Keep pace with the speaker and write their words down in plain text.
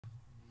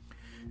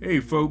Hey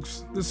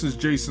folks, this is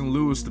Jason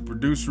Lewis, the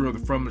producer of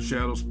the From the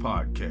Shadows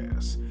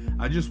podcast.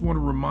 I just want to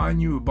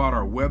remind you about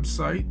our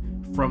website,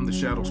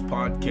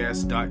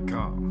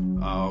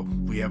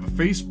 FromTheShadowsPodcast.com. We have a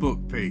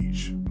Facebook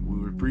page. We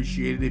would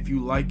appreciate it if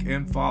you like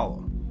and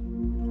follow.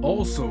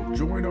 Also,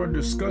 join our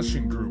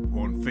discussion group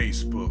on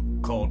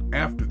Facebook called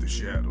After the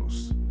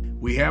Shadows.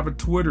 We have a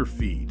Twitter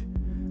feed.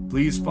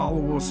 Please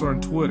follow us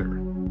on Twitter.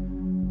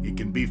 It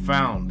can be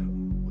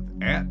found with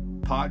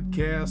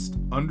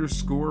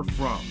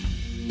 @podcast_from.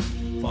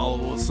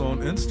 Follow us on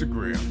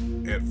Instagram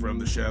 @From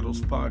the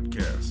Shadows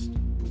Podcast.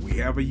 We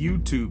have a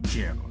YouTube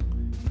channel.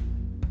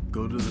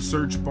 Go to the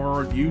search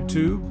bar of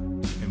YouTube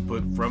and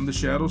put From the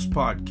Shadows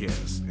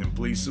Podcast, and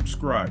please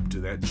subscribe to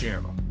that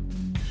channel.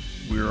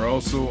 We are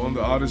also on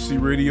the Odyssey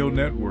Radio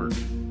Network,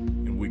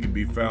 and we can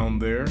be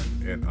found there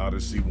at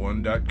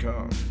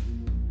odyssey1.com.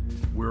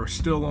 We're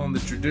still on the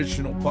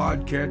traditional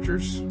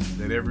podcatchers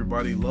that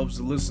everybody loves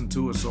to listen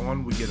to us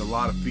on. We get a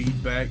lot of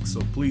feedback,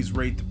 so please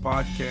rate the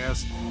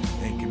podcast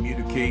and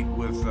communicate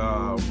with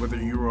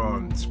whether you're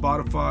on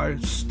Spotify,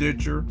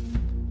 Stitcher,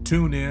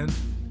 TuneIn,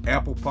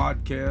 Apple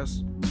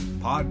Podcasts,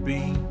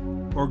 Podbean,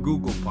 or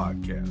Google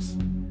Podcasts.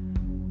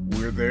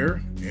 We're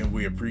there, and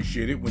we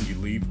appreciate it when you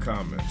leave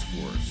comments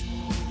for us.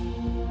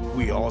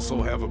 We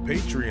also have a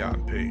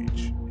Patreon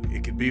page.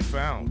 It can be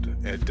found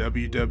at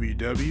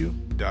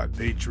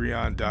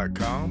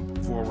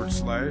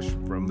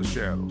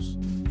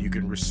www.patreon.com/FromTheShadows. You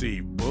can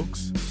receive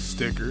books,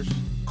 stickers,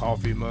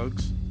 coffee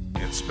mugs,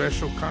 and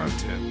special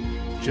content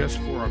just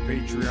for our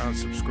Patreon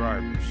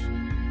subscribers.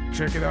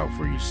 Check it out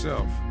for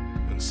yourself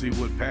and see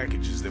what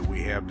packages that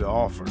we have to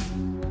offer.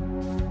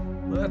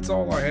 Well, that's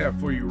all I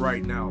have for you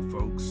right now,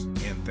 folks,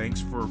 and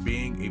thanks for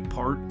being a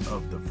part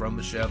of the From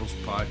the Shadows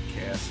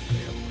podcast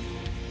family.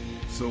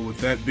 So with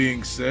that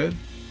being said,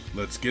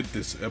 let's get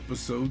this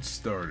episode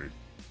started.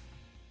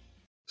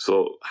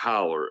 So,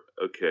 Howler,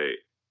 okay,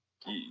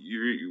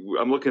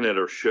 I'm looking at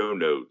our show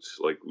notes,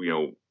 like,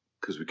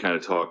 because we kind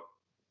of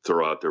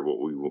throw out there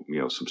what we,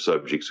 some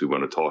subjects we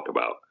want to talk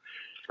about.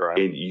 Right.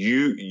 And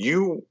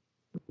you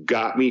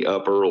got me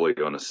up early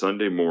on a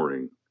Sunday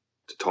morning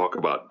to talk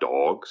about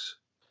dogs.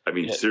 I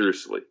mean,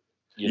 seriously.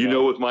 You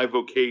know, with my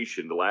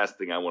vocation, the last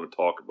thing I want to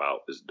talk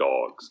about is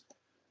dogs.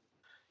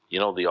 You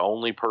know, the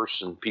only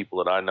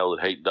people that I know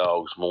that hate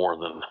dogs more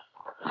than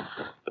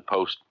the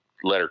post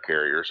letter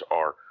carriers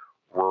are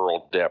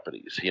rural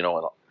deputies. You know,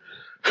 and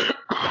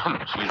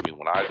excuse me,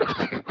 when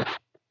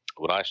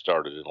I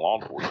started in law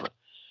enforcement,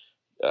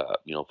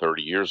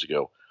 30 years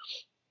ago,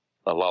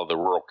 a lot of the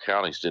rural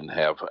counties didn't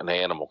have an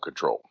animal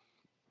control,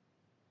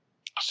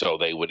 so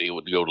it would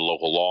go to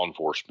local law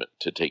enforcement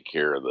to take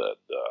care of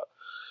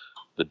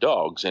the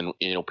dogs. And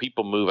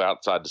people move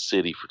outside the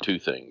city for two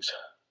things.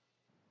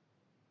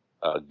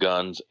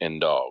 Guns and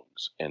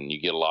dogs, and you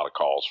get a lot of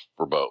calls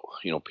for both.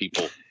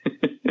 People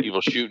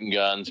shooting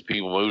guns.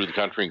 People move to the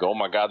country and go, "Oh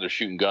my God, they're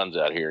shooting guns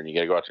out here," and you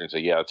got to go out there and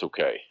say, "Yeah, it's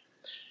okay."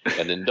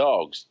 And then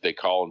dogs, they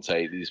call and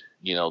say, "These,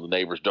 the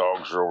neighbor's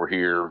dogs are over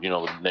here.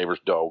 The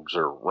neighbor's dogs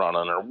are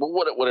running," or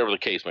whatever the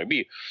case may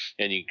be.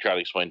 And you try to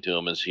explain to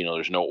them is,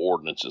 there's no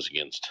ordinances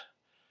against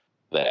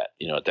that,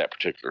 at that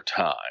particular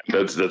time.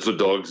 That's what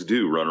dogs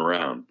do, run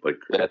around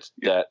like that.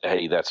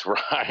 Hey, that's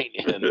right.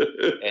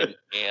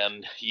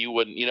 And you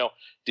wouldn't,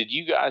 did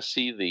you guys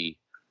see the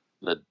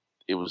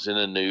it was in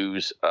the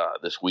news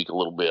this week a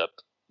little bit,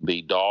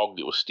 the dog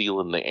that was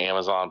stealing the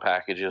Amazon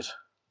packages?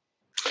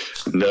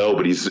 No,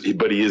 but he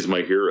is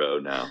my hero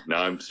now.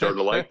 Now I'm starting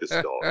to like this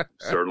dog. A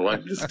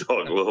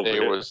little bit.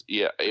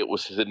 It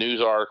was the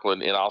news article,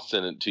 and I'll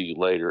send it to you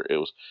later. It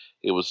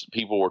was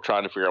people were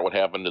trying to figure out what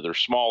happened to their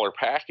smaller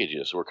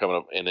packages that were coming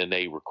up, and then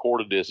they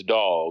recorded this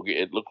dog.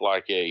 It looked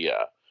like a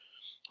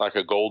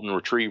golden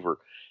retriever,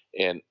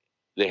 and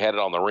they had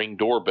it on the Ring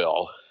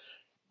doorbell,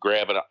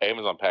 grabbing an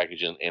Amazon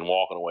package and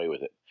walking away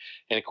with it.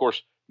 And of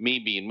course, me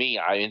being me,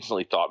 I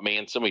instantly thought,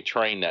 man, somebody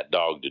trained that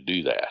dog to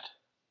do that.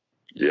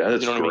 Yeah,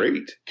 that's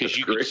great. Because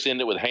you could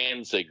send it with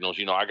hand signals.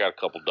 I got a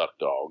couple duck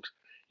dogs.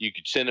 You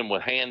could send them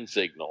with hand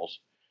signals,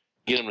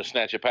 get them to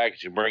snatch a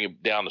package and bring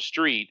it down the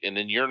street, and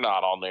then you're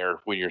not on there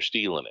when you're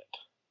stealing it.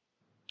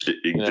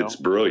 It's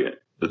brilliant.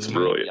 It's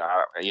brilliant.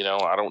 I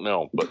don't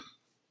know, but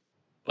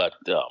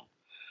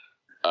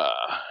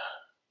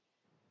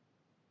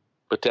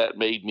that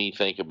made me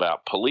think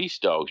about police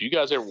dogs. You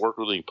guys ever worked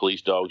with any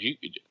police dogs?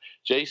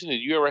 Jason,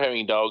 did you ever have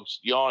any dogs?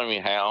 Y'all have any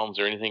hounds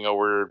or anything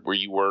over where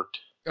you worked?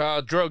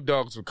 Drug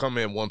dogs would come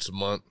in once a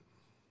month.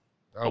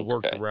 I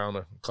worked around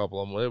a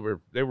couple of them.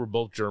 They were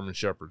both German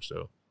Shepherds,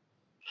 though.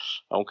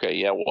 Okay,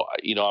 yeah. Well,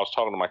 I was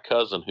talking to my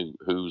cousin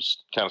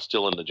who's kind of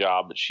still in the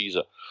job, but she's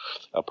a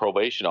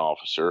probation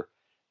officer,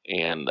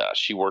 and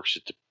she works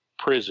at the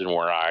prison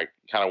where I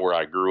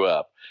grew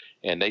up,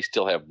 and they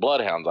still have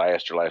bloodhounds. I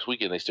asked her last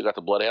weekend, they still got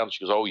the bloodhounds?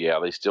 She goes, "Oh yeah,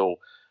 they still."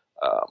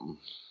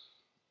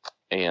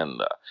 When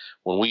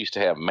we used to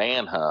have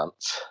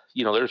manhunts,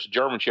 there's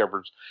German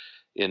Shepherds.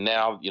 And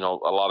now, a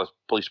lot of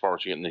police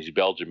departments are getting these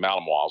Belgian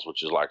Malinois,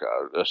 which is like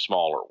a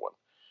smaller one.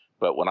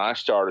 But when I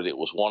started, it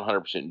was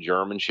 100%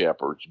 German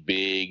Shepherds,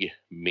 big,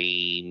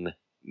 mean,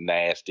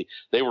 nasty.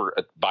 They were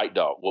a bite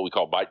dog, what we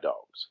call bite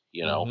dogs,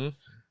 you know. Mm-hmm.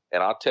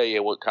 And I'll tell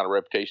you what kind of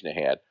reputation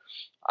they had.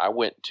 I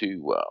went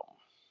to,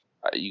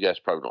 you guys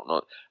probably don't know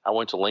it. I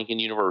went to Lincoln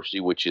University,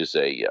 which is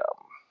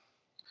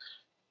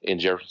in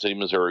Jefferson City,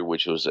 Missouri,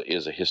 which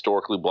is a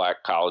historically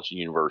black college and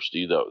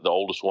university, the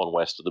oldest one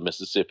west of the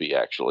Mississippi,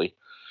 actually.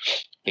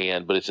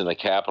 But it's in the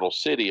capital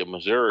city of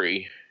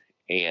Missouri,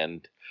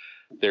 and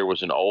there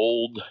was an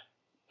old,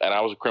 and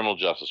I was a criminal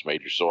justice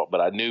major,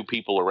 but I knew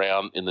people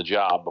around in the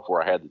job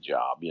before I had the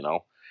job, you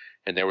know.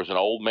 And there was an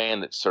old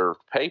man that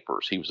served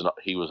papers. He was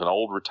an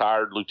old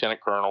retired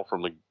lieutenant colonel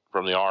from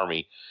the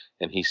Army,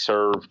 and he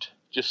served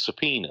just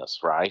subpoenas,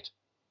 right?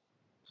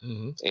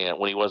 Mm-hmm. And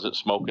when he wasn't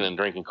smoking and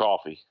drinking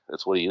coffee,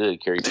 that's what he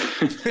did. Carried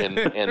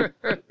and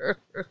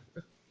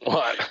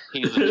what?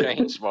 He's a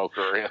chain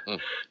smoker.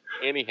 And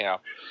anyhow,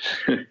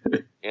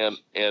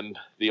 and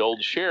the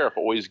old sheriff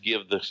always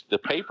give the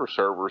paper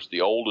servers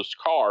the oldest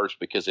cars,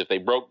 because if they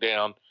broke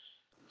down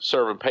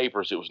serving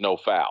papers, it was no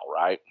foul,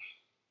 right?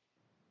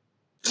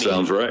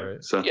 Sounds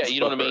right. Sounds yeah, you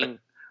know what I mean.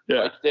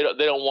 Yeah, like they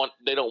don't want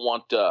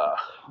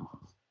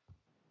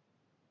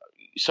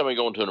somebody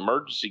going to an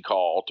emergency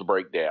call to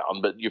break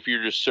down. But if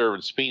you're just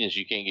serving subpoenas,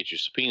 you can't get your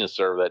subpoena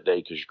served that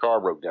day because your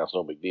car broke down. It's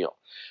no big deal.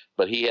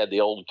 But he had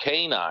the old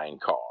canine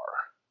car,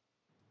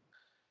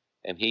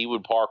 and he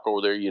would park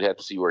over there. You'd have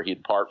to see where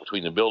he'd park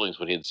between the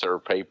buildings when he'd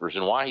serve papers.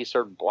 And why he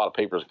served a lot of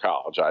papers in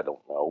college, I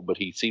don't know. But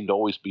he seemed to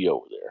always be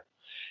over there,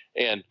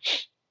 and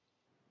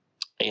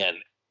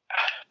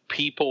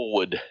people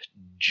would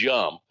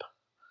jump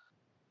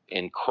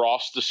and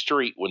cross the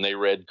street when they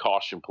read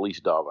 "Caution, Police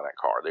Dog" on that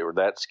car. They were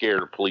that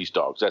scared of police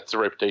dogs. That's the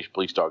reputation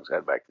police dogs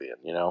had back then,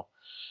 you know.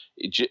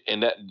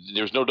 And that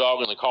there's no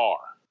dog in the car,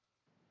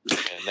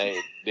 and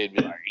they'd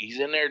be like, "He's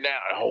in there now."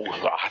 Oh,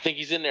 I think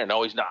he's in there.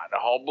 No, he's not.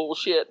 Oh,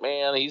 bullshit,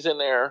 man, he's in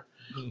there.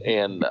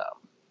 And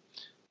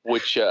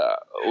which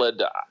led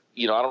to,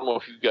 you know, I don't know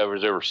if you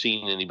guys ever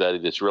seen anybody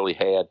that's really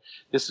had.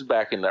 This is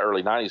back in the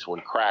early '90s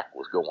when crack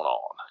was going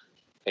on,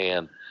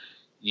 and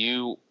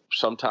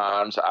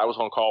sometimes I was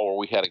on call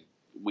where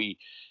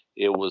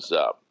it was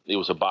a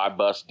buy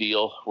bust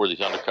deal where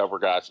these undercover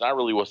guys, and I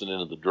really wasn't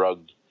into the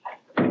drug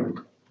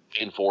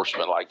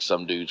enforcement like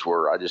some dudes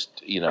were. I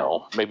just, you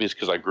know, maybe it's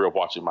because I grew up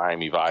watching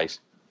Miami Vice.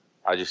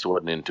 I just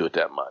wasn't into it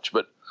that much.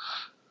 But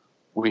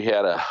we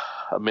had a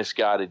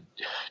misguided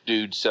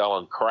dude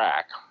selling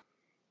crack,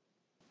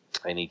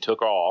 and he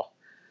took off,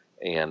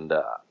 and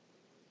a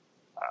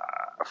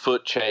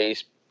foot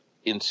chase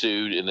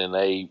ensued, and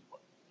then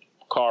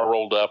car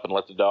rolled up and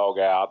let the dog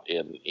out,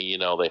 and you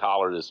know they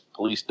hollered, "This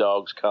police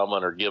dog's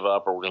coming, or give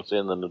up, or we're gonna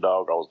send them the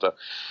dog," all the stuff.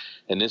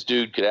 And this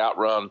dude could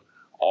outrun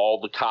all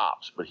the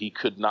cops, but he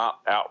could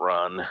not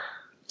outrun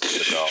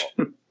the dog.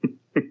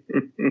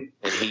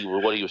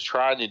 And what he was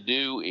trying to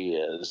do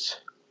is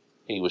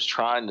he was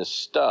trying to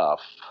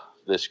stuff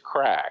this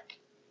crack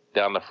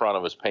down the front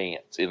of his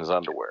pants in his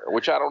underwear,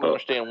 which I don't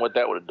understand what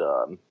that would have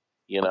done,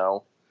 you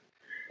know.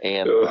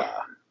 And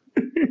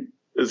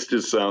this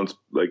just sounds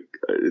like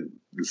a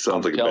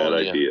bad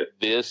idea.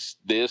 This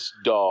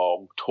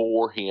dog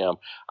tore him.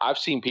 I've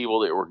seen people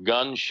that were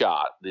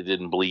gunshot that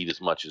didn't bleed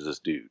as much as this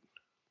dude.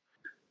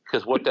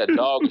 Because what that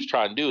dog was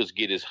trying to do is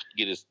get his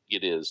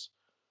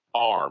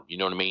arm. You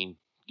know what I mean?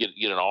 Get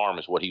an arm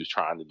is what he was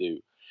trying to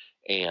do.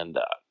 And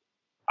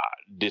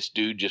this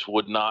dude just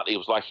would not. It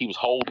was like he was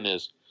holding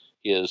this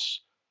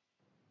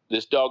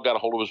dog got a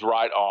hold of his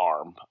right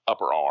arm,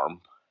 upper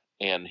arm.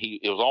 And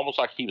it was almost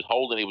like he was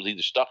holding it. It was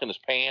either stuck in his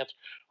pants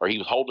or he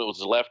was holding it with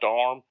his left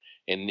arm.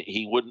 And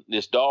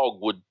this dog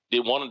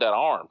didn't want that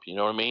arm. You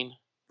know what I mean?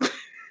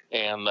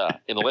 And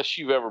unless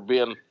you've ever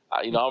been,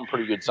 you know, I'm a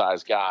pretty good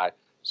sized guy.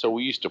 So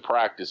we used to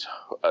practice.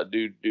 A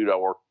dude I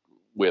worked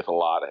with a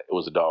lot. It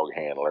was a dog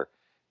handler.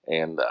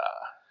 And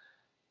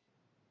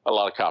a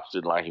lot of cops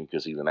didn't like him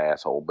because he was an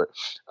asshole. But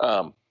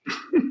I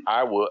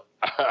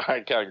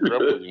kind of grew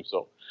up with him.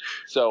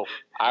 So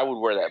I would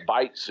wear that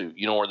bite suit,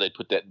 you know, where they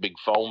put that big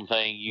foam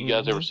thing. You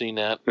guys ever seen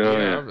that? Oh,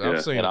 yeah,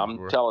 I've seen it. And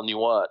I'm telling you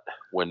what,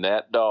 when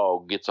that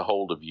dog gets a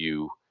hold of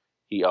you,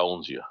 he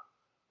owns you.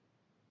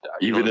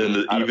 Even in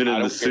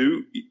the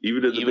suit,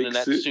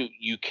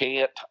 you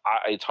can't.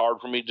 It's hard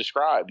for me to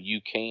describe.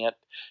 You can't,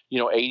 you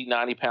know, 80,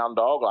 90 pound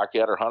dog like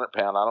that, or 100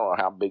 pound. I don't know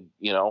how big,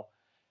 you know.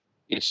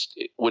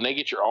 When they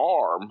get your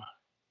arm,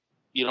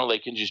 you know, they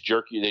can just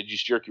jerk you. They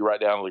just jerk you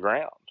right down to the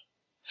ground.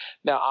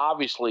 Now,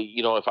 obviously,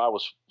 you know, if I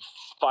was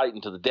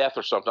fighting to the death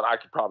or something, I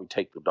could probably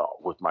take the dog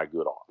with my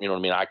good arm. You know what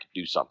I mean? I could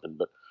do something,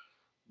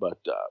 but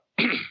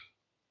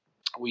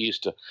we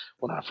used to,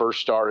 when I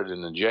first started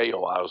in the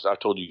jail, I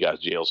told you guys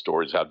jail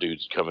stories, how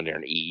dudes come in there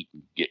and eat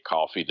and get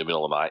coffee in the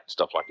middle of the night and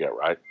stuff like that,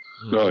 right?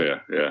 Oh,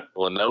 yeah, yeah.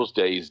 Well, in those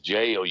days,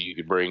 jail, you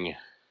could bring,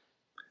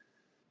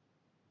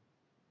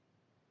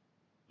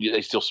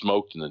 they still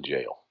smoked in the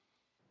jail.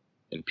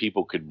 And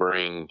people could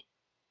bring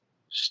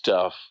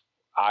stuff,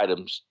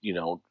 items, you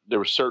know, there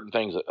were certain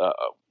things,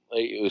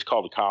 it was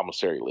called a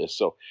commissary list.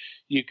 So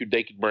they could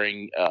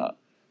bring a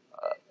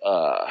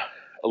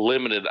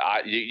limited,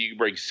 you could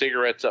bring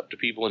cigarettes up to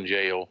people in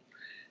jail.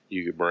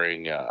 You could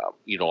bring,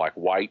 like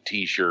white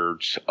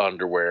T-shirts,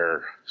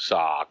 underwear,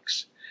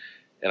 socks.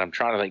 And I'm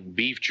trying to think,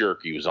 beef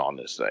jerky was on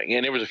this thing.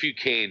 And there was a few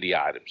candy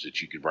items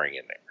that you could bring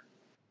in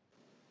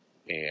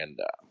there. And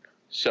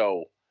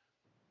so,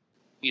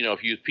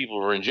 if people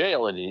were in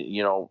jail and,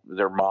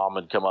 their mom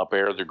had come up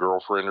there, their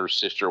girlfriend or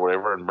sister or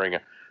whatever, and bring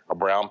a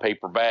brown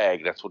paper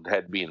bag. That's what it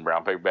had to be in a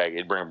brown paper bag.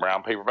 They'd bring a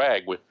brown paper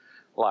bag with,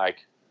 like,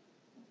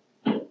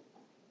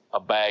 a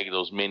bag of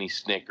those mini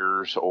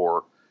Snickers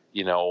or,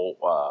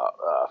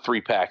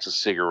 3 packs of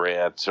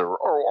cigarettes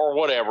or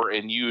whatever.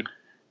 And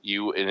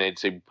and they'd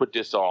say, put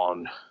this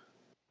on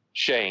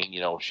Shane,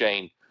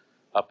 Shane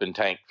up in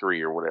tank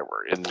 3 or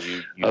whatever. And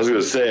I was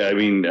going to say, I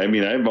mean,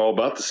 I'm all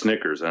about the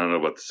Snickers. I don't know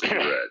about the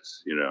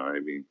cigarettes.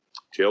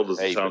 Jail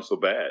doesn't sound so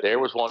bad. There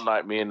was one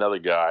night, me and another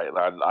guy, and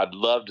I'd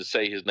love to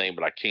say his name,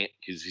 but I can't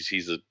because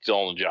he's on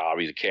the job.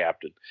 He's a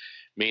captain.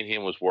 Me and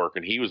him was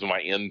working. He was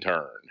my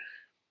intern.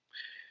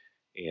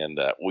 And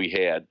we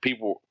had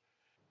people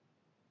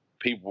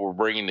were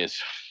bringing this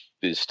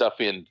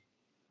stuff in,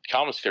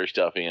 commissary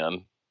stuff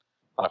in,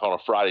 like on a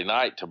Friday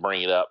night to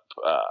bring it up,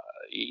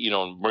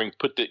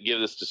 give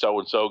this to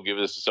so-and-so, give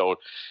this to so,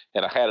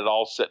 and I had it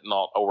all sitting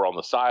over on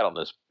the side on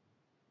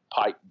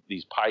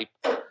these pipe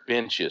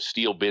benches,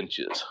 steel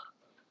benches.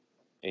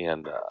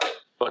 And,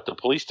 but the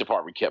police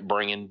department kept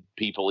bringing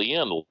people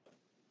in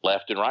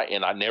left and right,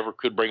 and I never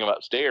could bring them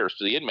upstairs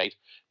to the inmates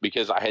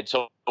because I had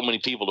so many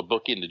people to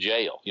book into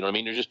jail. You know what I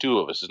mean? There's just 2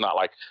 of us. It's not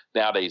like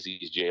nowadays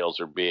these jails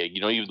are big.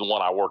 Even the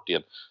one I worked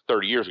in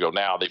 30 years ago,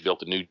 now they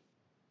built a new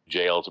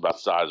jail. It's about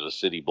the size of a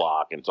city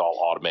block, and it's all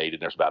automated.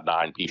 And there's about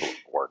 9 people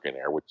working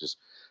there, which is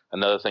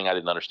another thing I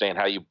didn't understand.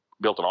 How you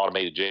built an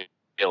automated jail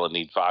and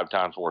need 5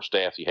 times more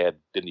staff you had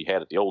at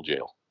the old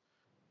jail.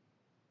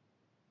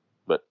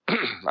 But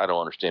I don't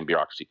understand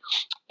bureaucracy.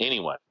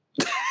 Anyway.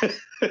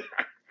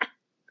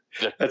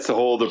 That's a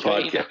whole other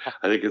podcast.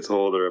 I think it's a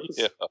whole other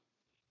episode. Yeah.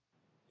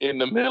 In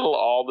the middle of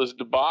all this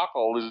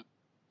debacle, this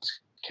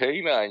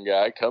canine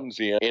guy comes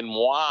in, and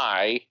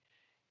why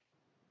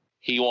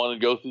he wanted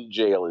to go through the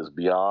jail is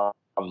beyond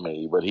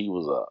me. But he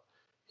was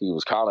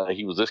this kind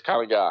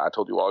of guy. I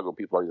told you a while ago,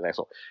 people are an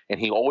asshole, and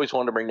he always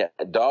wanted to bring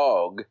that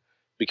dog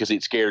because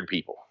it scared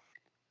people.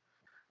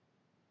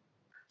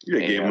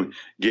 Yeah,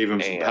 gave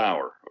him some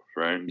power,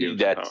 right?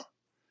 That's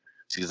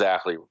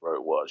exactly what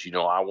it was.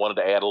 I wanted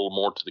to add a little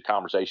more to the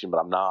conversation, but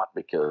I'm not,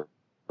 because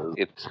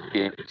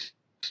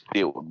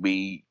it would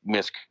be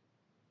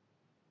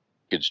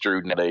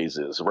misconstrued nowadays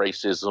as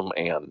racism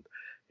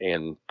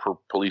and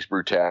police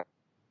brutality.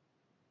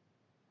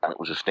 It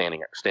was a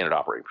standard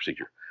operating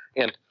procedure.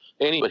 And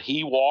anyway, but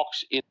he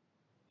walks in.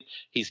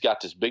 He's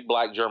got this big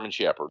black German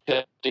Shepherd.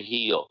 Tells it to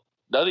heel.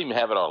 Doesn't even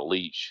have it on a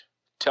leash.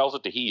 Tells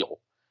it to heel.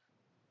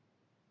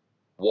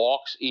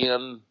 Walks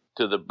in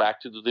back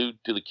to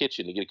the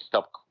kitchen to get a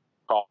cup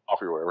of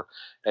coffee or whatever,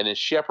 and his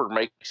shepherd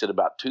makes it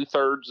about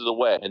 2/3 of the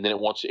way, and then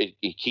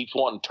it keeps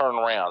wanting to turn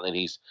around,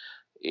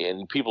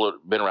 and people that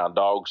have been around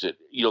dogs that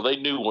they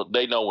know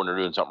when they're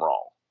doing something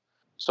wrong.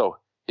 So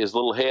his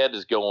little head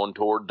is going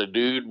toward the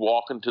dude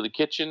walking to the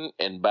kitchen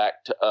and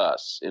back to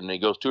us, and he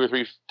goes 2 or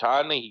 3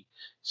 times. And he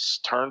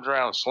turns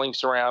around and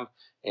slinks around,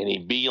 and he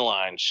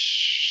beelines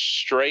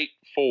straight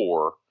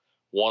for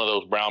one of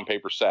those brown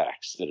paper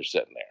sacks that are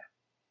sitting there.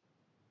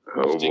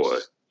 Oh, boy.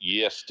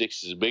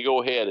 Sticks his big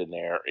old head in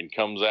there and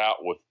comes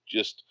out with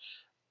just...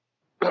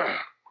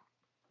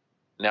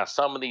 Now,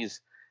 some of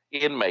these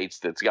inmates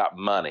that's got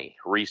money,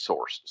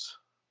 resources,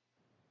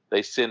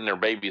 they send their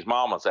baby's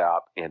mamas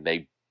out, and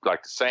they,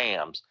 like the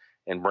Sams,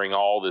 and bring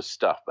all this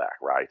stuff back,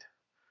 right?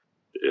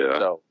 Yeah.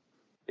 So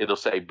it'll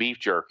say beef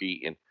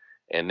jerky,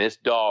 and this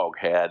dog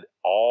had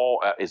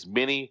as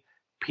many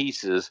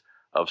pieces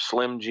of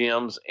Slim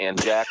Jims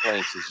and Jack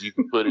Links as you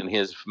could put in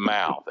his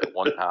mouth at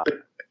one time.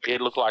 It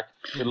looked like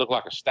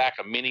a stack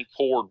of mini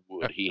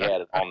cordwood he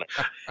had it on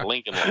the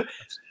Lincoln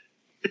Logs.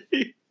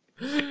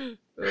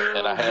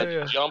 And I had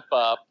to jump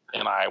up,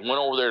 and I went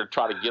over there to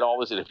try to get all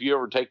this. And if you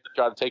ever try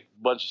to take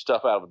a bunch of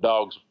stuff out of a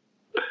dog's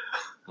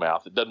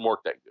mouth, it doesn't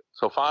work that good.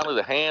 So finally,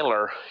 the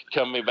handler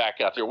come me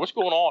back out there. What's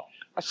going on?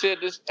 I said,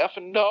 this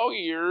effing dog of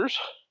yours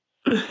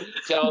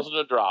tells him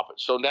to drop it.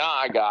 So now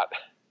I got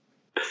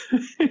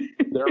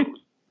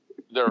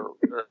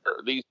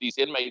these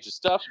inmates and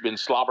stuff's been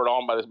slobbered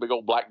on by this big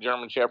old black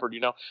German Shepherd,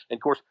 And of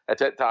course, at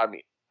that time,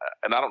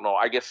 and I don't know,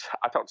 I guess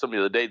I talked to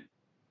somebody the other day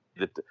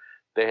that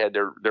they had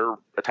their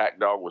attack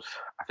dog was,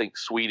 I think,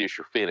 Swedish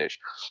or Finnish,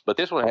 but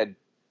this one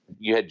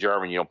you had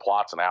German,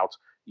 plots and outs.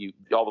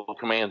 All the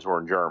commands were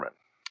in German.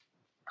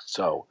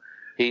 So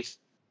he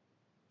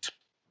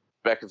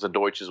beckons the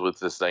Deutsches with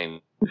this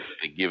thing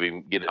to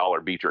get all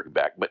their beef jerky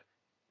back, but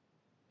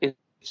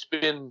it's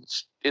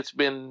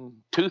been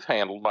tooth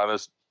handled by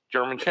this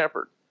German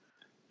Shepherd.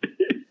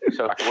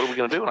 So what are we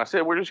going to do? And I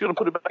said, we're just going to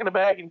put it back in the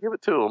bag and give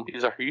it to him.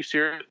 He's like, are you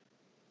serious?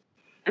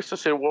 I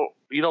said, well,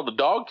 the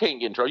dog can't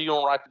get in trouble. You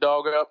don't write the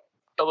dog up?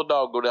 Tell the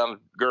dog go down to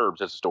Gerb's.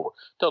 That's the store.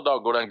 Tell the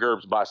dog go down to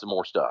Gerb's and buy some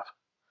more stuff.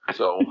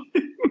 So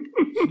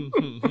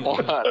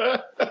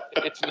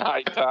it's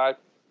nighttime.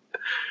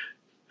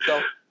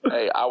 So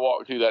Hey, I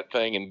walked through that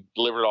thing and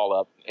delivered it all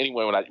up.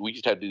 Anyway, we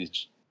just had to do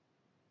these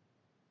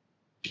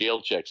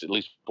jail checks at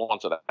least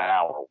once an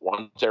hour.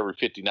 Once every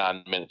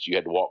 59 minutes, you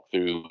had to walk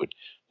through.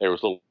 There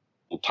was little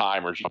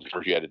timers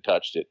you had to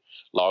touch it,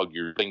 log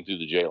your thing through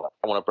the jail.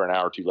 I went up there an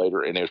hour or two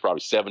later, and there was probably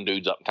 7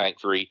 dudes up in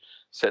Tank 3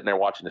 sitting there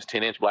watching this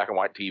 10-inch black and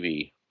white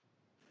TV.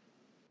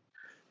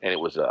 And it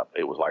was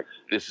like,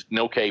 this is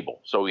no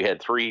cable. So we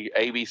had 3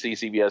 ABC,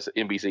 CBS,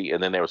 NBC,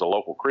 and then there was a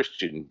local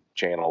Christian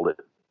channel that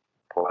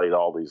played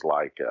all these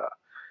like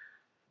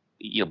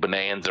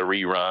Bonanza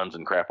reruns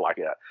and crap like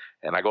that.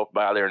 And I go up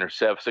by there, and there's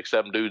 6,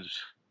 7 dudes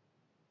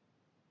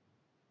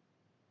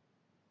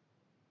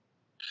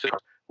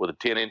with a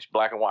 10-inch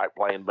black and white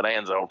playing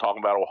Bonanza,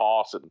 talking about old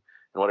Hoss and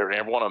whatever. And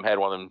every one of them had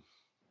one of them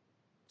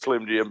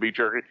Slim Jim beef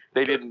jerky.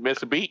 They didn't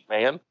miss a beat,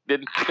 man.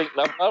 Didn't think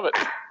nothing of it.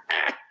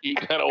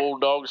 Eating that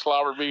old dog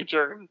slobber beef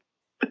jerky.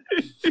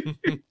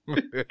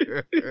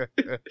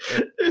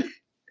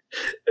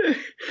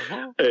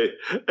 Hey,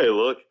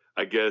 look,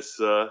 I guess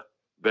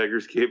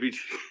beggars can't be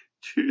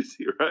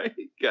choosy, right?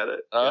 Got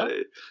it.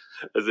 I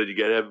said you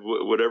got to have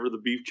whatever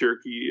the beef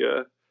jerky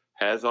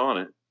has on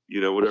it.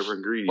 Whatever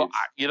ingredients.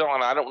 Well,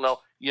 and I don't know.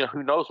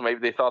 Who knows?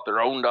 Maybe they thought their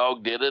own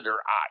dog did it, or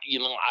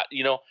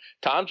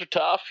times are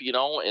tough.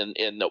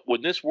 And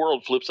when this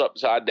world flips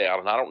upside down,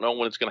 and I don't know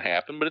when it's going to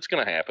happen, but it's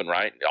going to happen,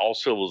 right? All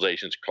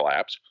civilizations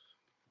collapse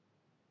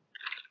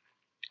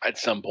at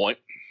some point,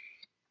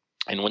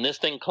 and when this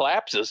thing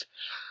collapses,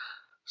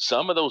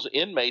 some of those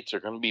inmates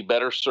are going to be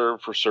better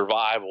served for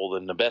survival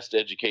than the best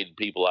educated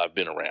people I've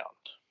been around,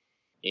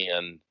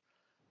 and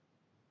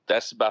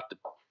that's about the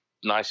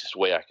nicest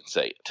way I can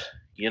say it.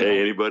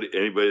 Hey, anybody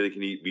that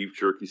can eat beef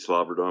jerky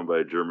slobbered on by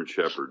a German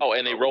Shepherd. Oh,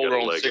 and they roll their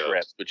own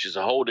cigarettes, which is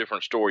a whole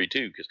different story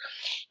too. Because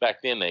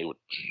back then they would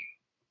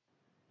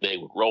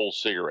roll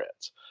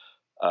cigarettes.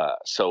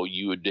 So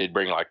they'd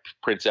bring like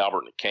Prince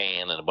Albert in a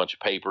can and a bunch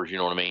of papers. You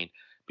know what I mean?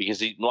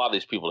 Because a lot of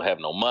these people have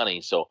no money,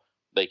 so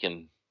they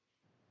could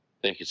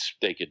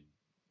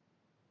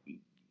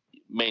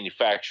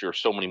manufacture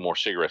so many more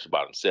cigarettes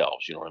by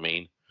themselves. You know what I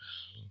mean?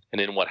 And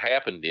then what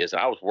happened is,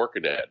 I was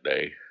working that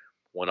day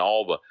when I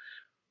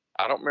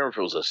don't remember if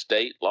it was a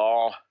state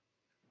law,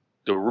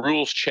 the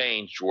rules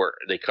changed where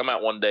they come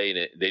out one day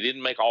and they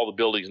didn't make all the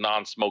buildings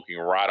non-smoking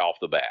right off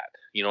the bat.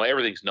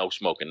 Everything's no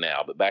smoking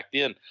now, but back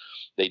then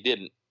they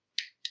didn't.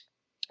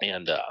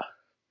 And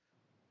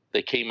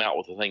they came out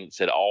with a thing that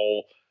said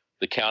all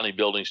the county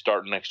buildings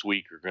starting next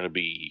week are going to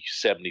be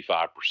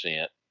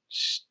 75%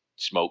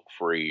 smoke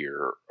free,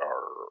 or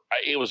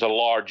it was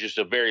just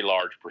a very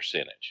large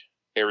percentage.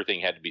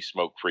 Everything had to be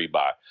smoke free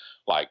by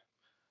like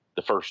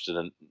the first of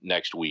the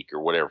next week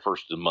or whatever,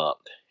 first of the month.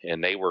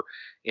 And they were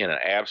in an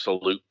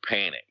absolute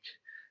panic.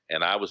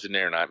 And I was in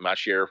there, and my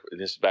sheriff,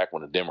 and this is back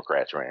when the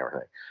Democrats ran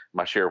everything.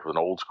 My sheriff was an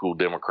old school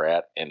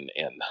Democrat, and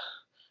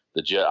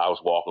the judge, I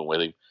was walking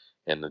with him,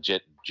 and the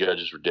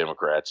judges were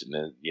Democrats. And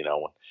then,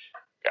 God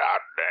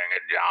dang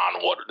it,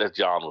 John,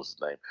 John was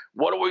his name.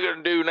 What are we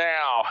going to do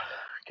now?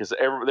 Because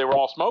they were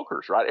all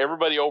smokers, right?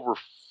 Everybody over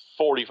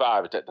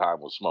 45 at that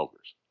time was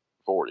smokers.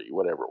 40,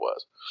 whatever it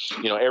was.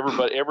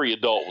 Every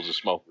adult was a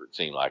smoker, it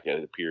seemed like,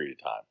 at a period of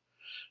time,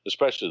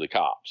 especially the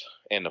cops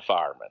and the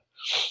firemen.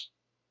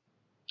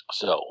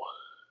 So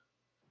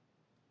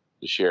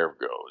the sheriff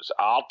goes,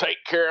 I'll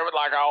take care of it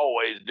like I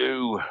always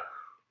do.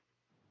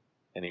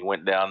 And he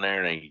went down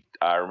there, and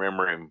I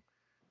remember him,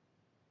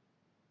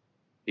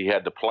 he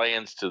had the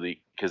plans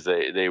because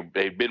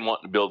they'd been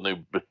wanting to build a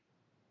new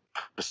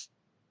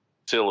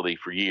facility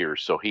for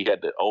years. So he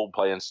had the old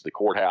plans to the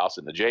courthouse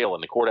and the jail,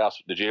 and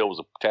the jail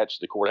was attached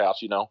to the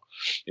courthouse, in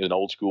an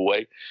old school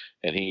way.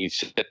 And he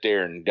sat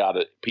there and got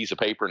a piece of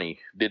paper, and he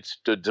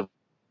stood some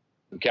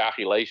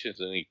calculations,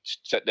 and he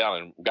sat down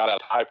and got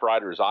out a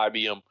typewriter, his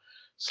IBM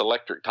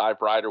Selectric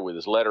typewriter with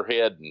his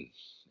letterhead,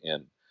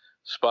 and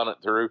spun it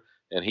through.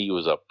 And he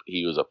was a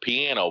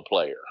piano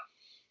player,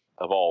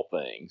 of all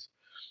things,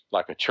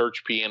 like a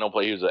church piano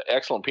player. He was an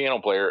excellent piano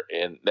player,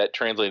 and that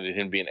translated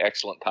him to be an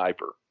excellent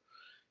typer.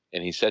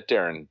 And he sat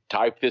there and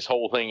typed this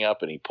whole thing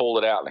up, and he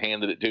pulled it out and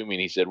handed it to me,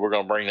 and he said, we're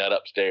going to bring that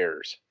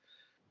upstairs.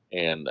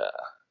 And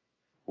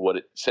what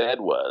it said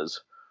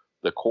was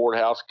the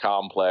courthouse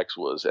complex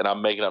was, and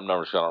I'm making up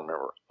numbers because I don't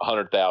remember,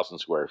 100,000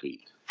 square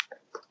feet.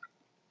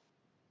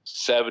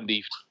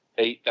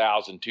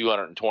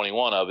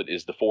 78,221 of it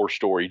is the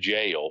 4-story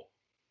jail.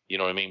 You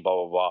know what I mean? Blah,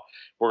 blah, blah.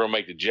 We're going to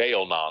make the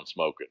jail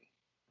non-smoking.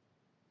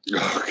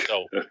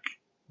 So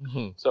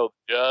the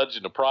judge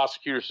and the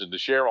prosecutors and the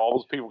sheriff, all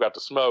those people got to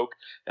smoke,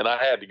 and I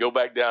had to go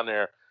back down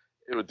there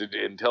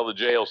and tell the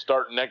jail,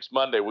 starting next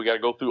Monday, we got to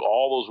go through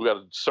all those. We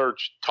got to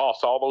search,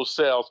 toss all those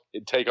cells,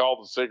 and take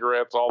all the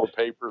cigarettes, all the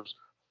papers,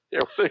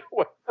 everything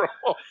away from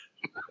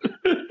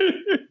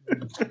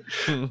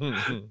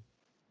them.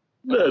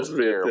 That's fantastic.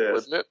 Terrible,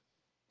 isn't it?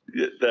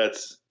 Yeah,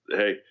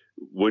 hey,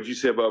 what'd you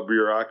say about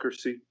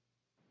bureaucracy?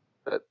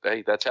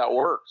 Hey, that's how it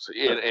works.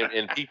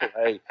 And people,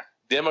 hey,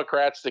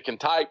 Democrats that can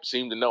type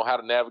seem to know how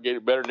to navigate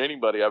it better than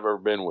anybody I've ever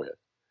been with.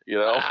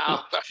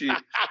 Oh, geez.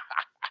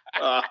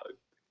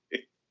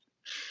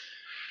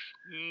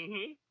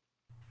 Mm-hmm.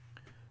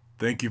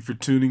 Thank you for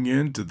tuning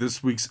in to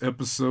this week's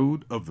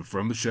episode of the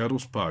From the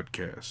Shadows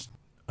podcast.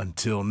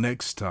 Until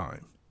next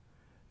time,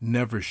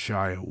 never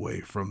shy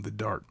away from the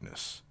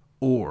darkness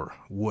or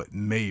what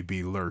may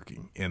be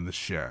lurking in the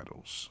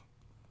shadows.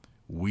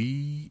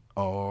 We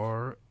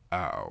are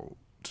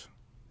out.